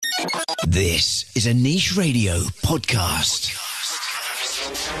This is a Niche Radio podcast.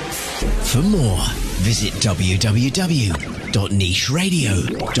 For more, visit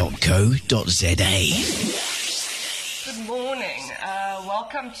www.nicheradio.co.za. Good morning.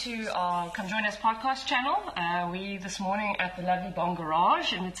 Welcome to our Come Join Us podcast channel. We this morning at the lovely Bon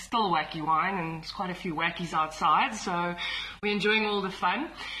Garage, and it's still wacky wine, and there's quite a few wackies outside, so we're enjoying all the fun.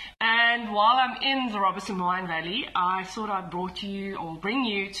 And while I'm in the Robertson Wine Valley, I thought I'd bring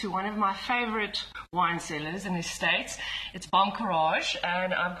you to one of my favorite wine cellars in the States. It's Bon Garage,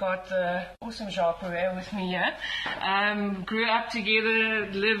 and I've got the awesome Jacques Prouet with me here. Grew up together,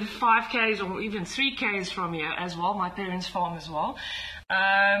 lived 5Ks or even 3Ks from here as well, my parents' farm as well.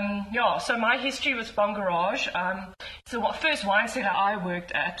 So my history with Bon Garage. It's the first wine cellar I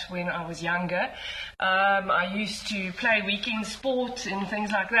worked at when I was younger. I used to play weekend sport and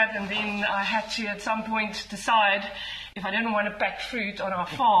things like that, and then I had to at some point decide if I didn't want to pack fruit on our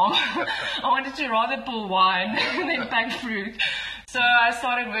farm, I wanted to rather pull wine than pack fruit. So I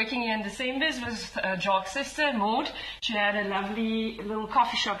started working here in December's with Jacques' sister, Maud. She had a lovely little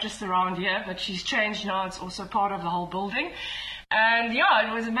coffee shop just around here, but she's changed now. It's also part of the whole building. And yeah,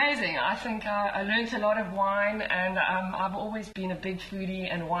 it was amazing. I think I learned a lot of wine, and I've always been a big foodie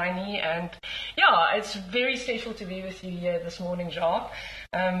and winey. And yeah, it's very special to be with you here this morning, Jacques.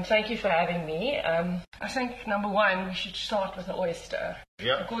 Thank you for having me. I think number one, we should start with the oyster.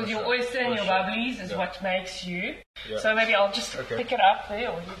 Yeah, because your oyster and your bubblies is what makes you. Yeah. So maybe I'll just pick it up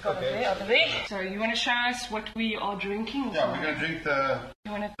there, or you've got it there, over there. So you want to show us what we are drinking? Yeah, we're going to drink the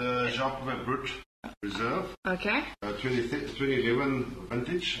Jacques Prouet Brut Reserve. Okay. 2011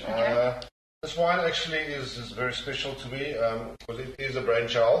 vintage. Okay. This wine actually is very special to me because it is a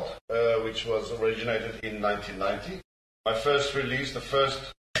brainchild which was originated in 1990. My first release, the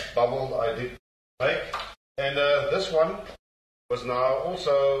first bubble I did make. And this one was now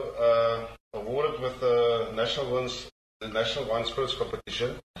also awarded with the National Wine Spirits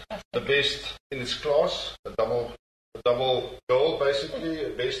Competition, the best in its class, a double gold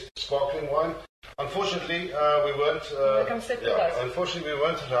basically, best sparkling wine. Unfortunately, we weren't. Unfortunately, we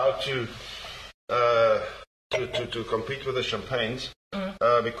weren't allowed to compete with the champagnes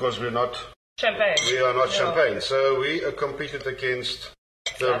because we're not. Champagne. We are not champagne, so we competed against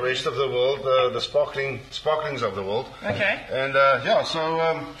the rest of the world, the sparklings of the world. Okay. And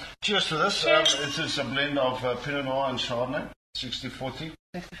cheers to this. It is a blend of Pinot Noir and Chardonnay, 60-40.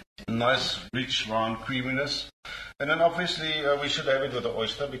 Nice, rich, round creaminess. And then obviously we should have it with the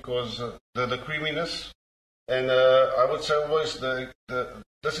oyster because the creaminess. And I would say always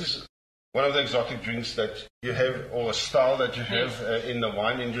this is one of the exotic drinks that you have, or a style that you have in the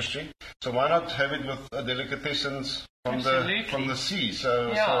wine industry. So why not have it with delicatessens from the sea?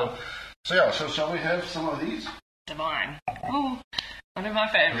 So shall we have some of these? Divine. Ooh, one of my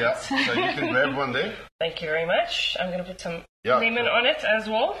favorites. Yeah. So you can grab one there. Thank you very much. I'm going to put some lemon on it as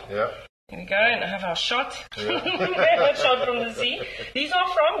well. Yeah. Here we go, and I have our shot. A shot from the sea. These are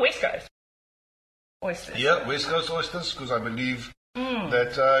from West Coast oysters. Yeah, West Coast oysters, because I believe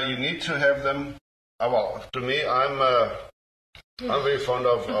that you need to have them. To me, I'm very fond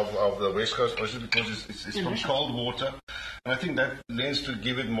of the West Coast oyster because it's from cold water, and I think that lends to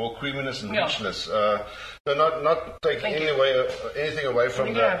give it more creaminess and richness. So not take anything away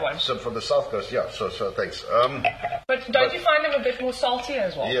from the South Coast. Yeah, so thanks. But don't you find them a bit more salty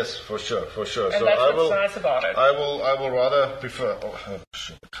as well? Yes, for sure. And so that's what's nice about it. I will rather prefer. Oh,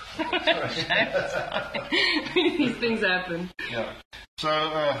 shit. These things happen. Yeah. So,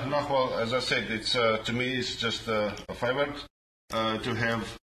 as I said, it's to me it's just a favorite to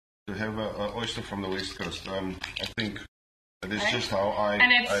have an oyster from the West Coast. I think that is just how I.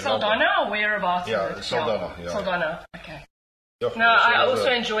 And it's Saldanha or whereabouts? Yeah, Saldanha. Yeah. Saldanha. Okay. Yeah, no, I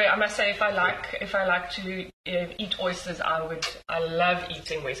also enjoy. I must say, if I like to eat oysters, I love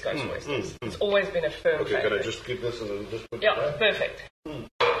eating West Coast oysters. It's always been a firm favorite. Can I just keep this and then just put it there? Perfect.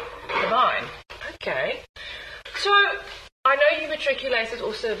 Divine. Okay. So I know you matriculated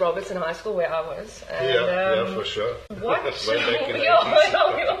also at Robertson High School, where I was. And, for sure. What? That's when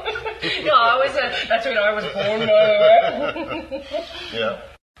I was born. Yeah.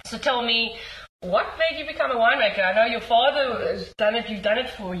 So tell me, what made you become a winemaker? I know your father has done it. You've done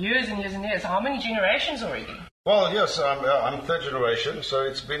it for years and years and years. How many generations already? Well, yes, I'm third generation, so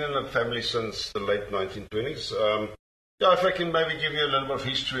it's been in the family since the late 1920s. If I can maybe give you a little bit of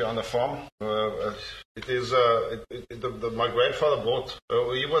history on the farm. My grandfather bought.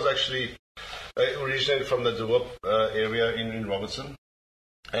 He was actually originated from the De Hoop area in Robertson,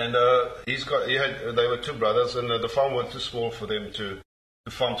 and they were two brothers, and the farm was too small for them to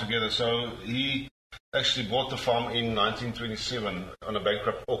farm together. So he actually bought the farm in 1927 on a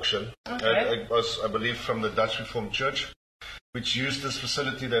bankrupt auction. Okay. It was, I believe, from the Dutch Reformed Church, which used this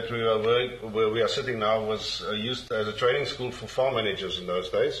facility that where we are sitting now, was used as a training school for farm managers in those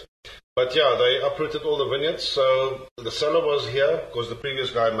days. But yeah, they uprooted all the vineyards, so the cellar was here because the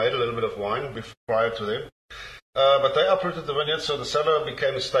previous guy made a little bit of wine prior to them. But they uprooted the vineyards, so the cellar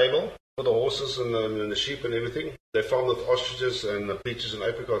became a stable for the horses and the sheep and everything. They farmed with ostriches and peaches and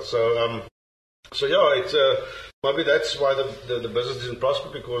apricots. So yeah, it's maybe that's why the business didn't prosper,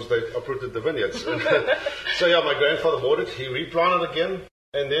 because they uprooted the vineyards. So yeah, my grandfather bought it. He replanted again,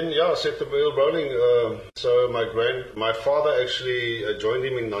 and then yeah, set the wheel rolling. So my father actually joined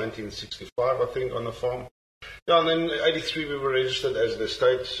him in 1965, I think, on the farm. Yeah, and then in 83 we were registered as an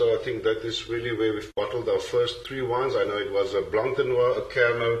estate. So I think that is really where we've bottled our first 3 wines. I know it was a Blanc de Noir, a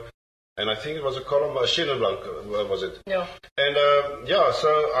Carnot, and I think it was a Chenin Blanc, was it? Yeah. And yeah, so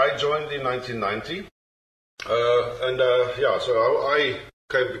I joined in 1990. Yeah, so how I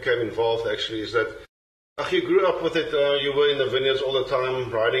became involved actually is that you grew up with it. You were in the vineyards all the time,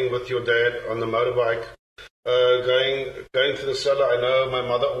 riding with your dad on the motorbike, going to the cellar. I know my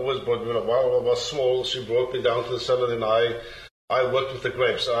mother always brought me, while I was small, she brought me down to the cellar, and I worked with the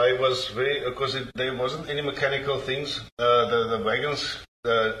grapes. I was because there wasn't any mechanical things. The wagons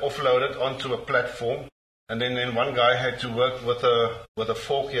offloaded onto a platform, and then one guy had to work with a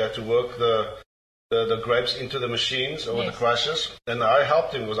fork. He had to work the grapes into the machines or the crushers, and I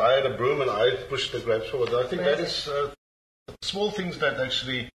helped him because I had a broom and I pushed the grapes forward. I think that is small things that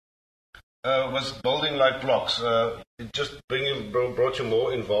actually was building like blocks. It just brought you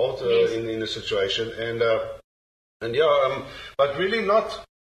more involved in the situation, and yeah, but really not.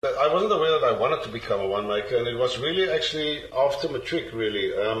 I wasn't aware that I wanted to become a winemaker, and it was really actually after matric,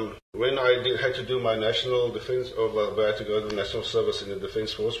 really, when I had to do my national defense, or I had to go to the national service in the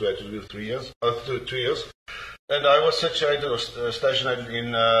defense force. We had to do 3 years, 2 years, and I was situated or stationed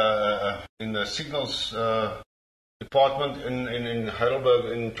in the signals department in Heidelberg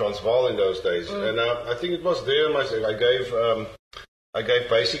in Transvaal in those days, and I think it was there. I gave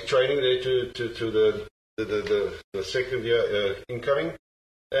basic training there to the second year incoming.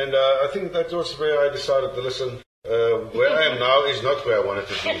 And I think that was where I decided to listen. Where I am now is not where I wanted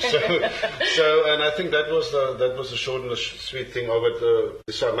to be. So, and I think that was the short and the sweet thing of it,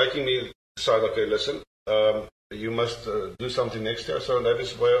 making me decide. Okay, listen, you must do something next year. So that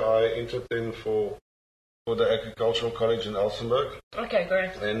is where I entered in for the agricultural college in Elsenburg. Okay,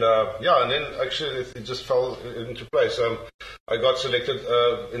 great. And yeah, and then actually it just fell into place. I got selected.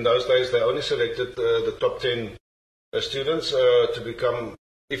 In those days, they only selected the top 10 students to become,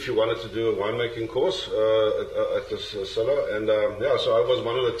 if you wanted to do a winemaking course at this cellar. And yeah, so I was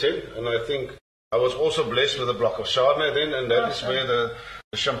one of the 10, and I think I was also blessed with a block of Chardonnay then, and that is where the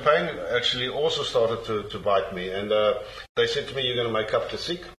champagne actually also started to bite me. And they said to me, you're going to make Cap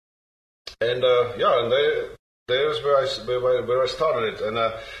Classique. And yeah, and there's where I started it. And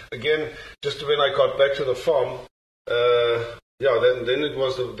again, just when I got back to the farm, yeah, then it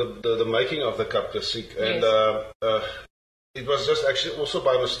was the making of the Cap Classique. And it was just actually also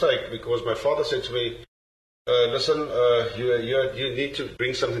by mistake, because my father said to me, listen, you need to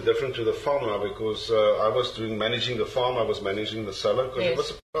bring something different to the farm now, because I was managing the farm, I was managing the cellar, because it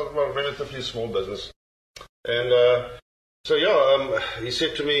was a relatively small business. And so yeah, he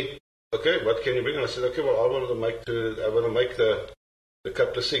said to me, okay, what can you bring? And I said, okay, well, I want to make the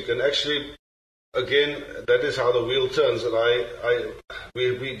Cap Classique. And actually, again, that is how the wheel turns. And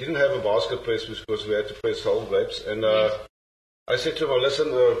we didn't have a basket press because we had to press whole grapes. And I said to him, well,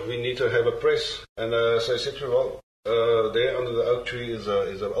 listen, we need to have a press. And so I said to him, well, there under the oak tree is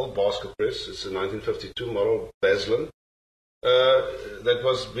an old basket press. It's a 1952 model Baslin that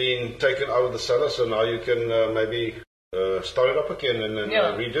was being taken out of the cellar. So now you can maybe start it up again and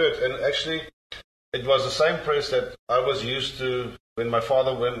redo it. And actually, it was the same press that I was used to when my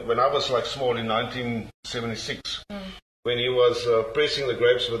father, when I was like small in 1976, when he was pressing the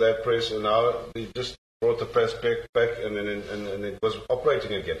grapes with that press, and now he just brought the press back and it was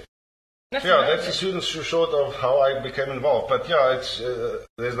operating again. That's the student short of how I became involved. But yeah, it's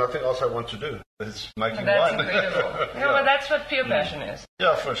there's nothing else I want to do. It's making wine. Incredible. But that's what pure passion is.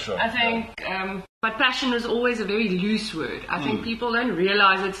 Yeah, for sure. I think, but passion is always a very loose word. I think people don't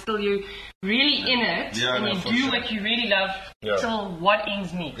realize it's still you really in it, and you do what you really love till what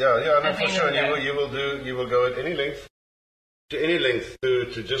ends meet. Yeah, for sure. You will go at any length. To any length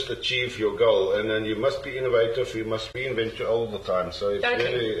to just achieve your goal, and then you must be innovative. You must reinvent you all the time. So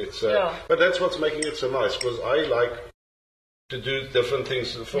it's but that's what's making it so nice, because I like to do different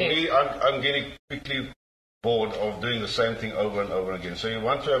things. For me, I'm getting quickly bored of doing the same thing over and over again. So you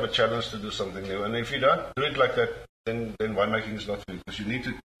want to have a challenge to do something new. And if you don't do it like that, then winemaking is not for you, because you need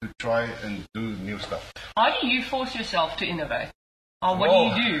to try and do new stuff. How do you force yourself to innovate? Or what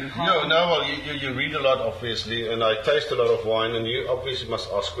do you do? Well, you read a lot, obviously, and I taste a lot of wine, and you obviously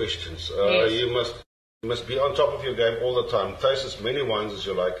must ask questions. Yes. You must be on top of your game all the time. Taste as many wines as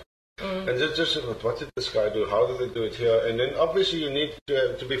you like. And just what did this guy do? How did they do it here? And then obviously you need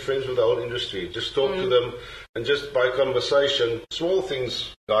to be friends with the whole industry. Just talk to them, and just by conversation, small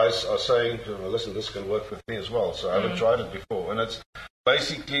things guys are saying, listen, this can work with me as well. So I haven't tried it before, and it's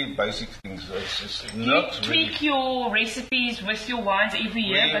basically basic things. It's not. Do you tweak your recipes with your wines every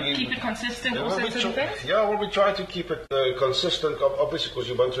year, but keep it consistent also in certain things? Yeah, well, we try to keep it consistent, obviously, because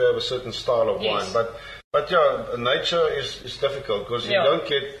you want to have a certain style of wine, But yeah, nature is difficult, because you don't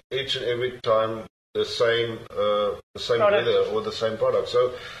get each and every time the same weather or the same product.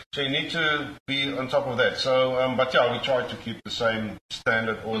 So you need to be on top of that. So, but yeah, we try to keep the same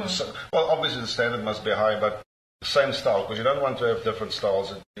standard. Well, obviously the standard must be high, but the same style, because you don't want to have different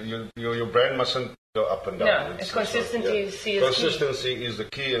styles. Your brand mustn't go up and down. No, it's consistency. Consistency is the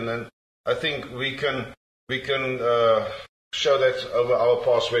key, and then I think we can show that over our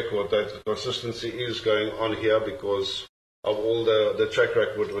past record, that consistency is going on here because of all the track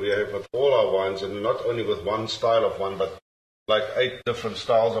record we have with all our wines, and not only with one style of wine, but like 8 different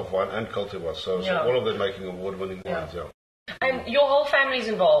styles of wine and cultivars. So all of them making award-winning wines. Yeah. And your whole family's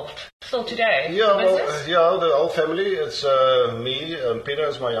involved still today? Yeah, the whole family. It's me and Peter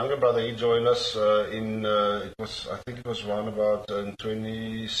is my younger brother. He joined us I think it was around about in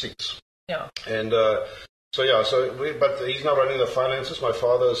 26. Yeah. And but he's now running the finances. My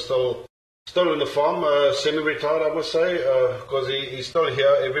father is still in the farm, semi-retired, I must say, because he's still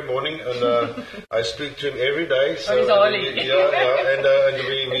here every morning, and I speak to him every day. So and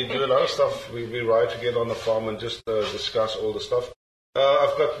we do a lot of stuff. We ride together on the farm and just discuss all the stuff.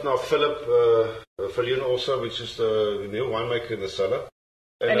 I've got now Philip Viljoen also, which is the new winemaker in the cellar.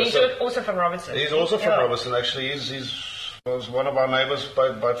 And he's also from Robertson. He's also from Robertson, actually. He was one of our neighbours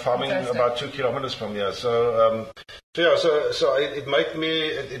by farming about 2 kilometres from here. So it made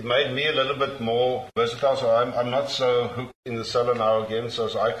me a little bit more versatile. So I'm not so hooked in the cellar now again. So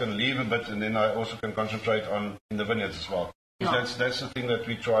I can leave a bit, and then I also can concentrate in the vineyards as well. That's the thing that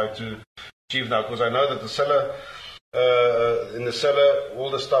we try to achieve now, because I know that the cellar. In the cellar, all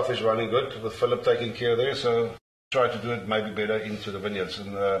the stuff is running good with Philip taking care there. So try to do it maybe better into the vineyards,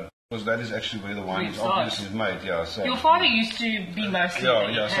 and because that is actually where the wine is obviously made. Yeah. So your father used to be mostly.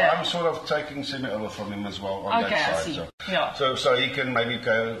 Yeah. So I'm sort of taking semi-over from him as well on that side. I see. So he can maybe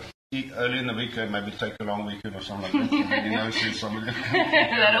go early in the week and maybe take a long weekend or something like that. See somebody.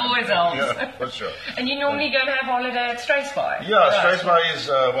 That always helps. Yeah, for sure. And you normally go and have holiday at Struisbaai? Yeah, Struisbaai is,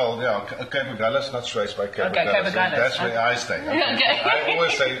 Cape Agulhas, not Struisbaai, Cape Agulhas. That's where I stay. Okay. I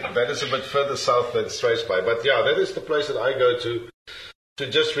always say that is a bit further south than Struisbaai. But yeah, that is the place that I go to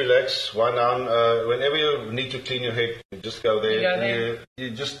just relax, wind down. Whenever you need to clean your head, you just go there.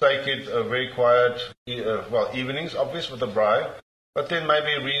 You just take it very quiet, evenings, obviously, with the braai. But then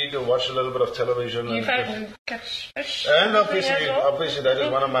maybe read or watch a little bit of television. You catch fish? And obviously that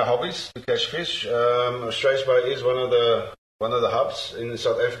is one of my hobbies, to catch fish. Struisbaai is one of the hubs in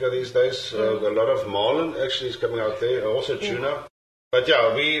South Africa these days. A lot of marlin actually is coming out there, also tuna. But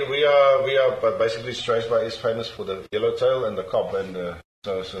yeah, we are. But basically, Struisbaai is famous for the yellowtail and the cob, and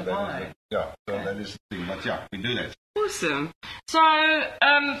that is that is the thing. But yeah, we do that. Awesome. So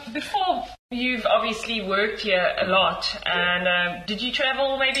before, you've obviously worked here a lot, and did you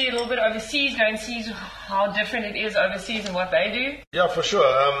travel maybe a little bit overseas, go and see how different it is overseas and what they do? Yeah, for sure.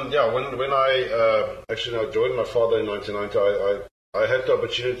 When I actually now joined my father in 1990, I had the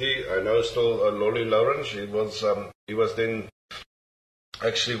opportunity. I know still Lolly Lawrence. He was then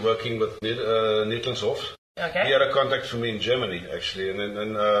actually working with Nietlingshof. Okay. He had a contact for me in Germany, actually,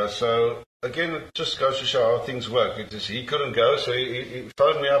 and so again, it just goes to show how things work. He couldn't go, so he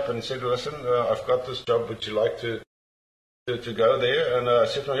phoned me up and said, "Listen, I've got this job. Would you like to go there?" And I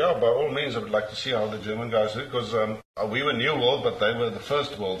said, "Oh yeah, by all means, I would like to see how the German guys do, because we were New World, but they were the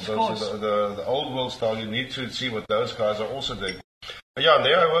First World. So the Old World style, you need to see what those guys are also doing." But yeah,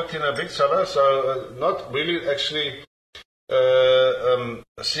 there I worked in a big cellar, so not really actually.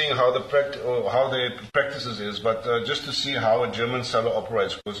 Seeing how their practices is, but just to see how a German cellar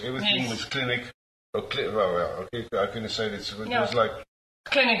operates, because everything was clinic. How can you say it? It was like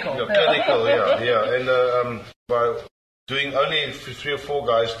clinical. Clinical, yeah. And by doing only 3 or 4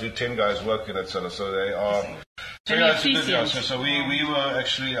 guys do 10 guys work in that cellar, so they are. So we were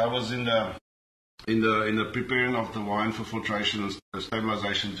actually. I was in the preparing of the wine for filtration and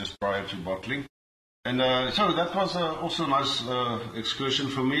stabilization just prior to bottling. And so that was also a nice excursion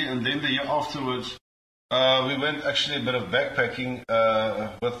for me. And then the year afterwards, we went actually a bit of backpacking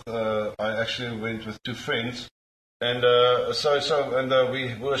I actually went with 2 friends. And we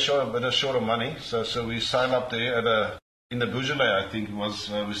were a bit short of money. So we signed up there in the Beaujolais, I think it was.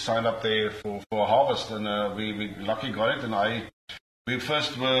 We signed up there for a harvest, and we luckily got it. And we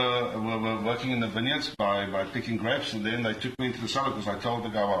first were working in the vineyards by picking grapes, and then they took me into the cellar because I told the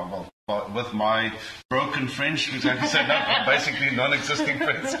guy, well, with my broken French, which I said, no, basically non-existing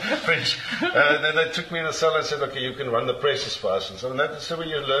French. Then they took me in the cellar and said, okay, you can run the presses for us. And so that's when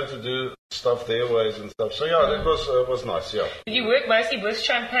you learn to do stuff their ways and stuff. So yeah, that was nice, yeah. Did you work mostly with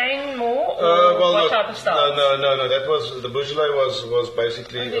champagne more, or what type of style? No, that was, the Beaujolais was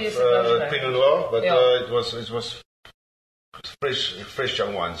basically Pinot Noir, but it was fresh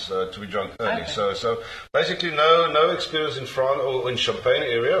young wines to be drunk early. Okay. So basically no experience in France or in Champagne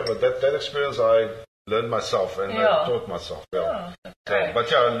area, but that experience I learned myself and taught myself. Yeah.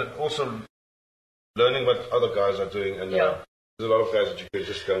 But also learning what other guys are doing, and there's a lot of guys that you can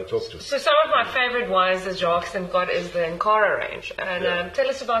just go and talk to. So some of my favorite wines that Jacques got is the Incara range. And tell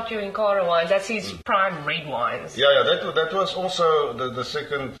us about your Incara wines. That's his prime red wines. Yeah, that was also the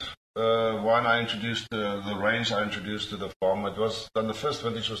second wine I introduced, the range I introduced to the farm. It was done, the first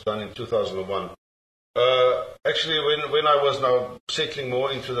vintage was done in 2001. Actually, when I was now settling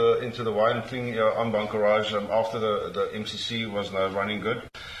more into the wine thing on Bancarage, after the MCC was now running good,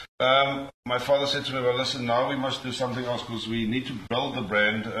 my father said to me, well, listen, now we must do something else because we need to build the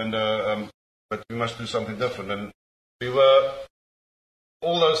brand, and but we must do something different. And we were,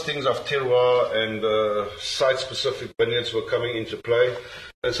 all those things of terroir and site-specific vineyards were coming into play.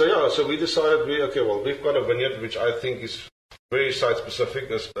 And so we decided, we've got a vineyard which I think is very site-specific.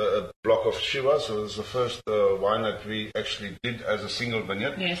 There's a block of Shiraz, so it was the first wine that we actually did as a single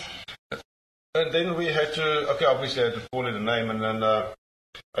vineyard. Yes. And then we had to, obviously I had to call it a name, and then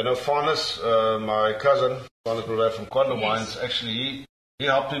I know Farnes, my cousin, Farnes Brewer from Codler Wines, actually he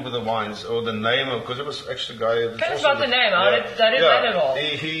helped me with the wines, or the name, because it was actually a guy... Tell us about the name, I didn't know at all.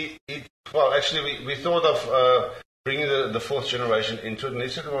 Well, actually, we thought of bringing the 4th generation into it, and he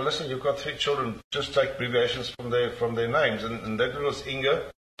said, well, listen, you've got 3 children, just take abbreviations from their names, and that was Inge,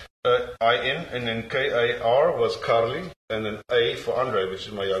 I-N, and then K-A-R was Carly, and then A for Andre, which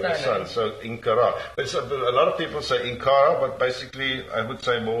is my youngest son, so Incara. A lot of people say Incara, but basically I would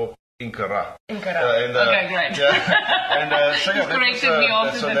say more Incara. Okay, great. You corrected me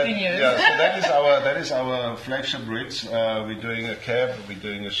after the vineyards. So that is our flagship reds. We're doing a Cab, we're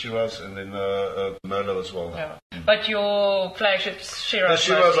doing a Shiraz, and then Merlot as well. Yeah. But your flagship Shiraz,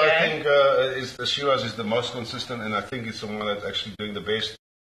 the Shiraz, I think, the Shiraz is the most consistent, and I think it's the one that's actually doing the best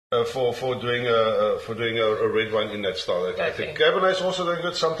for doing a red wine in that style. I think Cabernet is also doing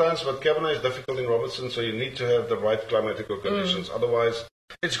good sometimes, but Cabernet is difficult in Robertson, so you need to have the right climatical conditions. Otherwise,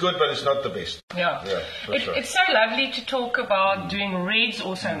 it's good, but it's not the best. Yeah. It's so lovely to talk about doing reds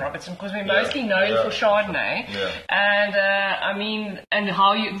also in Robertson, because we're mostly known for Chardonnay. And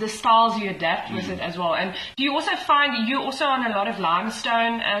how the styles you adapt with it as well. And do you also find you're also on a lot of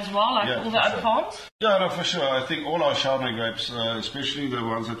limestone as well, like all the other farms? Yeah, no, for sure. I think all our Chardonnay grapes, especially the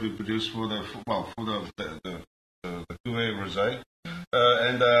ones that we produce for the Cuvée Rosé,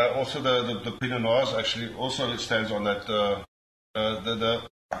 and also the Pinot Noirs, actually also it stands on that.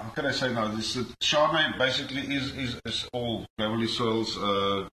 How can I say now? This Chardonnay basically is all gravelly soils,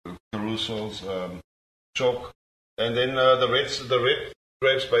 Karoo soils, chalk, and then the red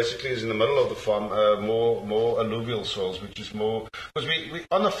grapes basically is in the middle of the farm, more alluvial soils, which is more, because we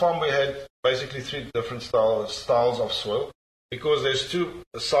on the farm we had basically 3 different styles of soil, because there's 2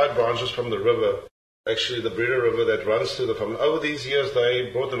 side branches from the river. Actually, the Breeder River that runs through the farm. Over these years,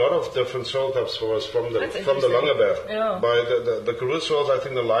 they brought a lot of different soil types for us from the Langeberg. Yeah. By the Karoo soils, I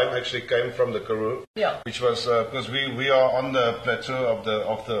think the lime actually came from the Karoo. Yeah. Which was because we are on the plateau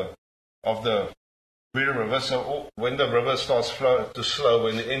of the Breeder River. So when the river starts to slow,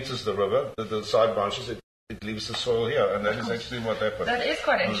 when it enters the river, the side branches, it leaves the soil here, and that is actually what happened. That is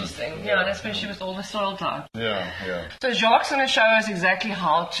quite interesting, especially with all the soil types. Yeah. So Jacques going to show us exactly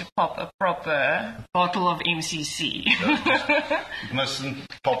how to pop a proper bottle of MCC. It mustn't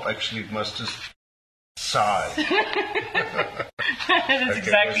pop, actually, it must just sigh. That's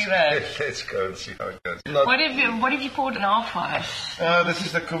exactly that. Let's go and see how it goes. What have you poured in our fire? This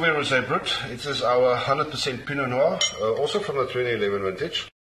is the Cuvée Rosé Brut. It is our 100% Pinot Noir, also from the 2011 vintage.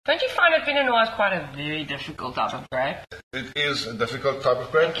 Don't you find that Pinot Noir is quite a very difficult type of grape? It is a difficult type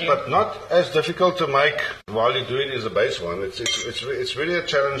of grape, but not as difficult to make while you do it as a base one. It's really a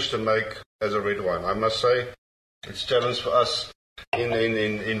challenge to make as a red wine. I must say, it's a challenge for us.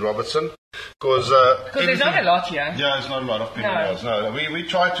 in Robertson. Because there's not a lot here. Yeah, there's not a lot of Pinot Noirs. No, we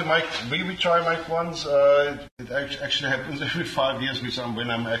try to make ones. It actually happens every 5 years when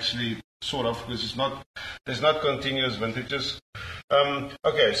I'm actually sort of, because there's not continuous vintages.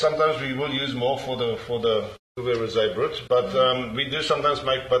 Okay, sometimes we will use more for the Cuvée Rosé Brut, but we do sometimes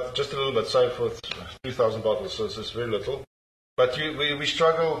make, but just a little bit, say for 3,000 bottles, so it's very little. But we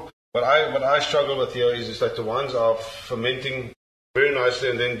struggle. What I struggle with here is that the wines are fermenting very nicely,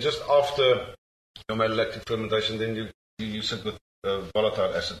 and then just after malolactic fermentation, then you use it with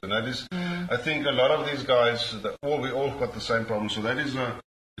volatile acid, and that is, I think a lot of these guys, we all got the same problem. So that is a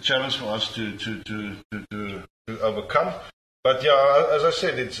challenge for us to overcome. But yeah, as I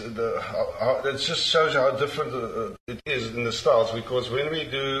said, it just shows you how different it is in the styles. Because when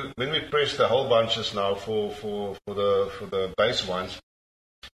we press the whole bunches now for the base wines,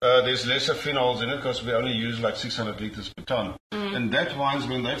 there's lesser phenols in it because we only use like 600 liters per ton. And that wines,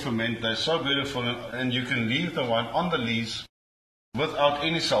 when they ferment, they're so beautiful, and you can leave the wine on the lees without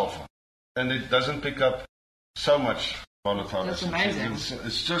any sulfur, and it doesn't pick up so much volatile acid. That's amazing.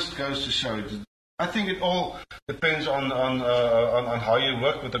 It just goes to show. I think it all depends on how you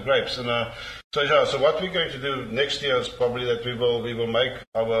work with the grapes. And so what we're going to do next year is probably that we will make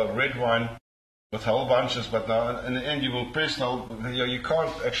our red wine with whole bunches, but now in the end you will press the whole. You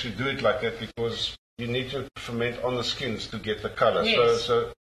can't actually do it like that because you need to ferment on the skins to get the color. Yes.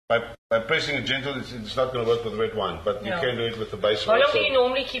 So by pressing it gentle, it's not going to work with red wine, but you can do it with the base wine. How long do you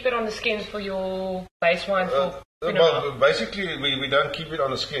normally keep it on the skins for your base wine? Well, basically, we don't keep it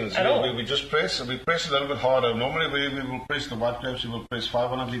on the skins. At all? We just press. We press a little bit harder. Normally, we will press the white grapes. We will press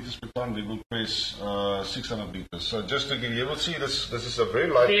 500 liters per ton. We will press 600 liters. So just to give you will see this is a very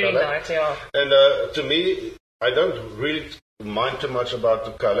light color. Very light, yeah. And to me, I don't really mind too much about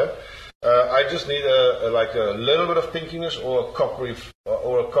the color. I just need a little bit of pinkiness or a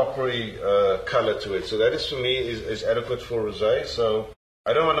coppery color to it. So that is, for me, is adequate for rosé. So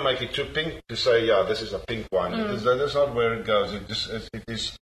I don't want to make it too pink to say, yeah, this is a pink wine. That's not where it goes.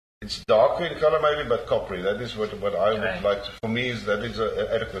 It's darker in color maybe, but coppery. That is what I would like to, for me, that is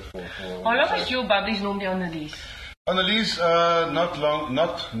adequate for How long is your bubblies normally on the lease? On the lease, not long,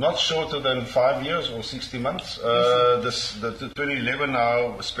 not shorter than 5 years or 60 months. The 2011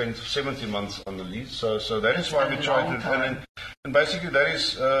 now spent 70 months on the lease, so that is why we try to. And basically that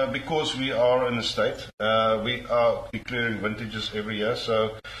is because we are an estate. We are declaring vintages every year.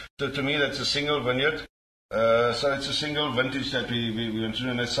 So to me, that's a single vineyard. So it's a single vintage that we want to do,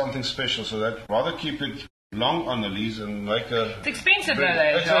 and it's something special. So that rather keep it long on the lease and make a. It's expensive, though.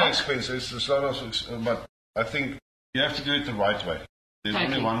 It's not expensive. It's a lot of, but I think you have to do it the right way. There's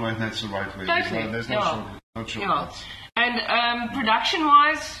only one way, and that's the right way. Totally. There's no shortcuts. And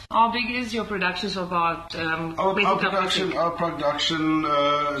production-wise, how big is your production? So about our production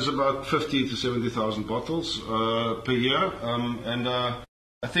is about 50 to 70,000 bottles per year, and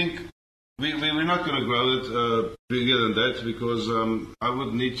I think we're not going to grow it bigger than that because I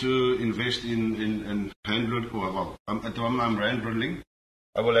would need to invest in hand brewing. Well, at the moment I'm hand brewing.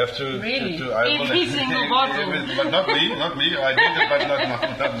 I will have to. Really? Every single bottle. But not me. I did it, but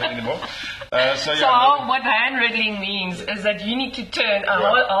not me anymore. What hand riddling means is that you need to turn how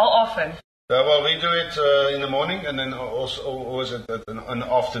often? Well, we do it in the morning and then also always in the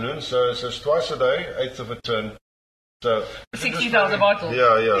afternoon. So it's twice a day, eighth of a turn. So 60,000 bottles.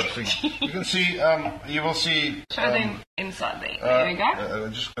 Yeah. So you can see. You will see. Show them inside there. There we go.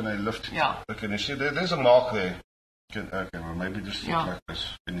 I'm just going to lift. Yeah. Okay, you see there's a mark there. Okay, well maybe just like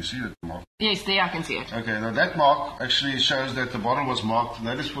this. Can you see the mark? Yes, there I can see it. Okay, now that mark actually shows that the bottle was marked, and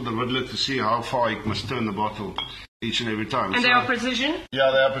that is for the riddler to see how far he must turn the bottle each and every time. And they are precision?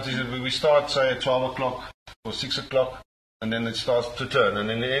 Yeah, they are precision. We start, say, at 12 o'clock or 6 o'clock, and then it starts to turn.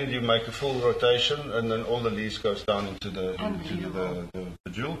 And in the end, you make a full rotation, and then all the leaves goes down into the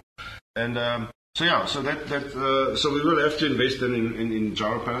jewel. And so we will have to invest then in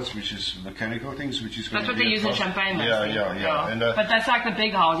gyro pellets, which is mechanical things, which is going that's what they use in Champagne. Yeah. And, but that's like the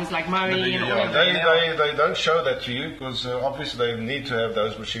big houses, like Murray and all of that. They don't show that to you because obviously they need to have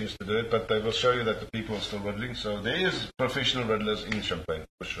those machines to do it, but they will show you that the people are still riddling. So there is professional riddlers in Champagne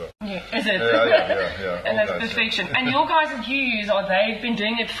for sure. Yeah, is it? Yeah. And that's perfection. And your guys that you use, they've been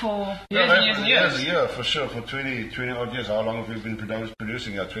doing it for years? Yeah, for sure, for 20 odd years. How long have we been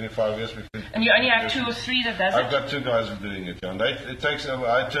producing? 25 years. And you only have 2 or 3 that does it? I've got 2 guys who are doing it, and it takes.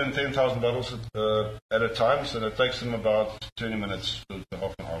 I turn 10,000 bottles at a time, so it takes them about 20 minutes to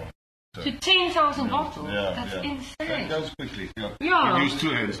half an hour. So. To 10,000 bottles? Yeah, That's yeah. insane. That goes quickly. Yeah. Yeah. You use 2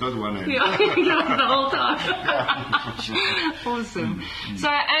 hands, not 1 hand. Yeah, the whole time. Awesome. So,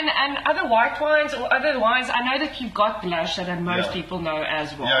 and other white wines or other wines, I know that you've got blush that most people know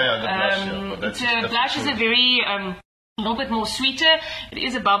as well. Yeah, the blush. Blush is a very... a little bit more sweeter. It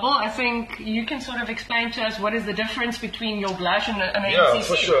is a bubble. I think you can sort of explain to us what is the difference between your blush and an MCC. Yeah,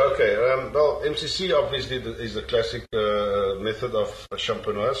 for sure. Okay. Well, MCC obviously is the classic method of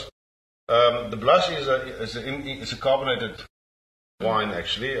champenoise. The blush is a carbonated wine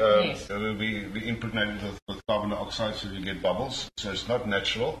actually. Yes. We impregnate it with carbon dioxide so you get bubbles. So it's not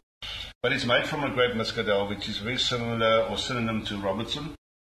natural, but it's made from a grape Muscadel, which is very similar or synonym to Robertson.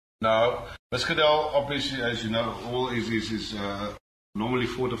 Now, Muscadel, obviously, as you know, all is normally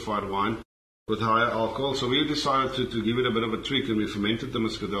fortified wine with higher alcohol. So we decided to give it a bit of a tweak, and we fermented the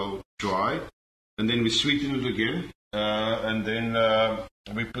Muscadel dry, and then we sweetened it again, and then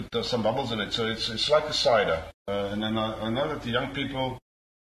we put some bubbles in it. So it's like a cider. And then I know that the young people,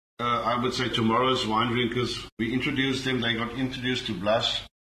 I would say tomorrow's wine drinkers, we introduced them. They got introduced to blush,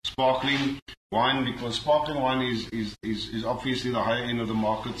 sparkling wine, because sparkling wine is obviously the higher end of the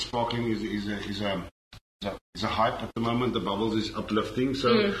market. Sparkling is a hype at the moment. The bubbles is uplifting.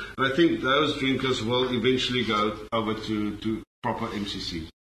 So and I think those drinkers will eventually go over to proper MCC.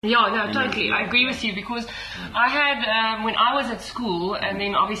 Yeah, no, totally. I agree with you because I had, when I was at school and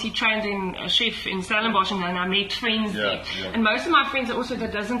then obviously trained in a chef in Stellenbosch and I met friends there. Yeah. And most of my friends are also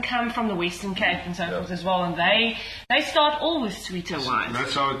that doesn't come from the Western Cape and so forth as well. And they start all with sweeter wines.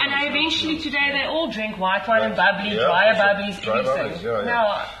 That's how it goes. And eventually today they all drink white wine and bubbly, drier bubblies, everything.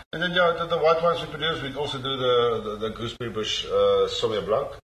 Now, and then the white wines we produce, we also do the Gooseberry Bush Sauvignon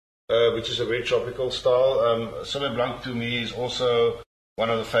Blanc, which is a very tropical style. Sauvignon Blanc to me is also one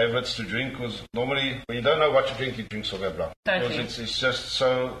of the favorites to drink, because normally when you don't know what to drink, you drink Sauvignon Blanc. Because it's just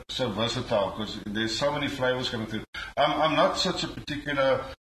so versatile, because there's so many flavors coming through. I'm not such a particular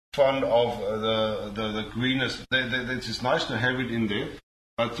fan of the greenness. It's nice to have it in there,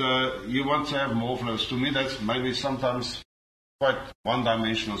 but you want to have more flavors. To me, that's maybe sometimes quite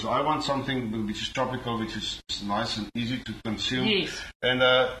one-dimensional. So I want something which is tropical, which is nice and easy to consume. Yes. And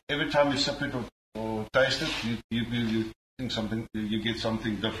every time you sip it or taste it, you something, you get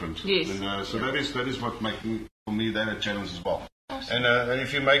something different. Yes. And, so that is what making for me that a challenge as well. Awesome. And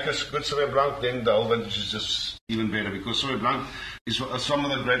if you make a good Sauvignon Blanc, then the whole vintage is just even better, because Sauvignon Blanc is some of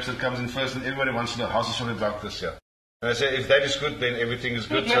the grapes that comes in first, and everybody wants to know how's the Sauvignon Blanc this year. And I say if that is good, then everything is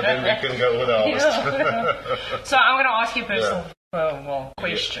good. So then we can go with the harvest. So I'm going to ask you a personal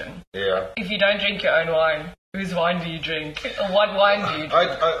question. Yeah. If you don't drink your own wine, whose wine do you drink? Or what wine do you drink?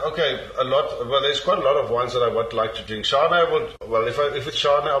 A lot. Well, there's quite a lot of wines that I would like to drink. Chardonnay if it's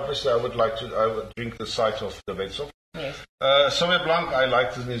Chardonnay, obviously I would drink the site of the Wetzel. Yes. Sauvignon Blanc, I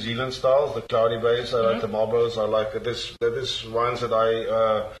like the New Zealand styles, the Cloudy Bays, I like the Marlboros, I like this. There is wines that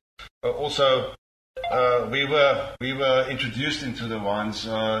I also. We were introduced into the wines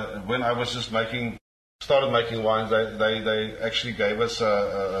when I was just started making wines. They actually gave us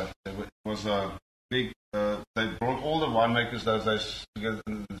it was a big. They brought all the winemakers those days together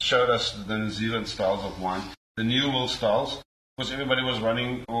and showed us the New Zealand styles of wine, the New World styles, because everybody was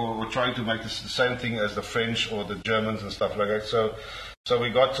running or trying to make the same thing as the French or the Germans and stuff like that. So we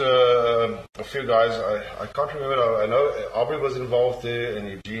got a few guys. I can't remember. I know Aubrey was involved there, and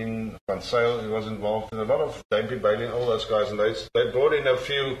Eugene Van Sale was involved, and a lot of Dampy Bailey and all those guys. And they brought in a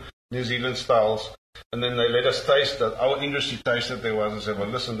few New Zealand styles, and then they let us taste that. Our industry tasted their wines and said, "Well,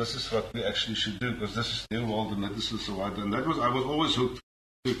 listen, this is what we actually should do, because this is New World and this is the wine." And I was always hooked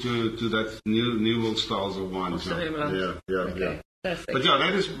to that New World styles of wine. Yeah. But yeah,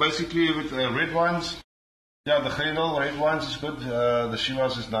 that is basically with red wines. Yeah, the Grendel red wines is good. The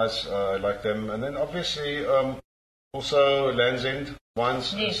Shiraz is nice. I like them. And then obviously also Land's End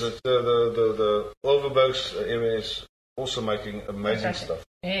wines. Yes. The Overberg's area is also making amazing stuff.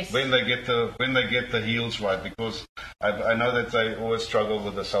 Yes. When they get the heels right, because I know that they always struggle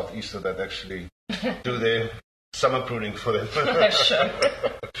with the southeaster that actually do their summer pruning for them. Sure.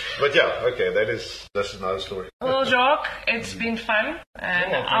 But yeah, okay, that's another story. Well, Jacques, it's been fun,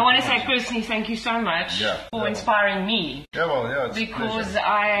 and I want to say personally thank you so much for inspiring me. It's because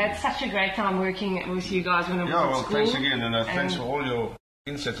I had such a great time working with you guys when I was at school. Thanks again, and thanks for all your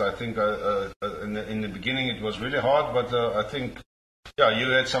insights. I think in the beginning it was really hard, but I think Yeah,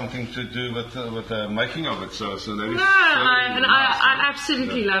 you had something to do with the making of it, so that is. I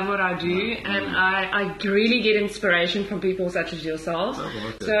absolutely love what I do, and I really get inspiration from people such as yourselves.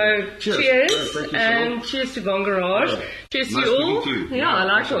 So cheers, and cheers to Bon Garage. Cheers to you all. Yeah,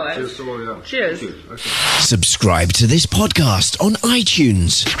 likewise. Cheers to all. Yeah. Cheers. Okay. Subscribe to this podcast on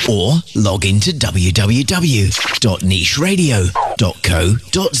iTunes or log into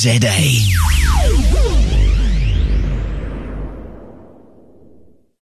www.nicheradio.co.za.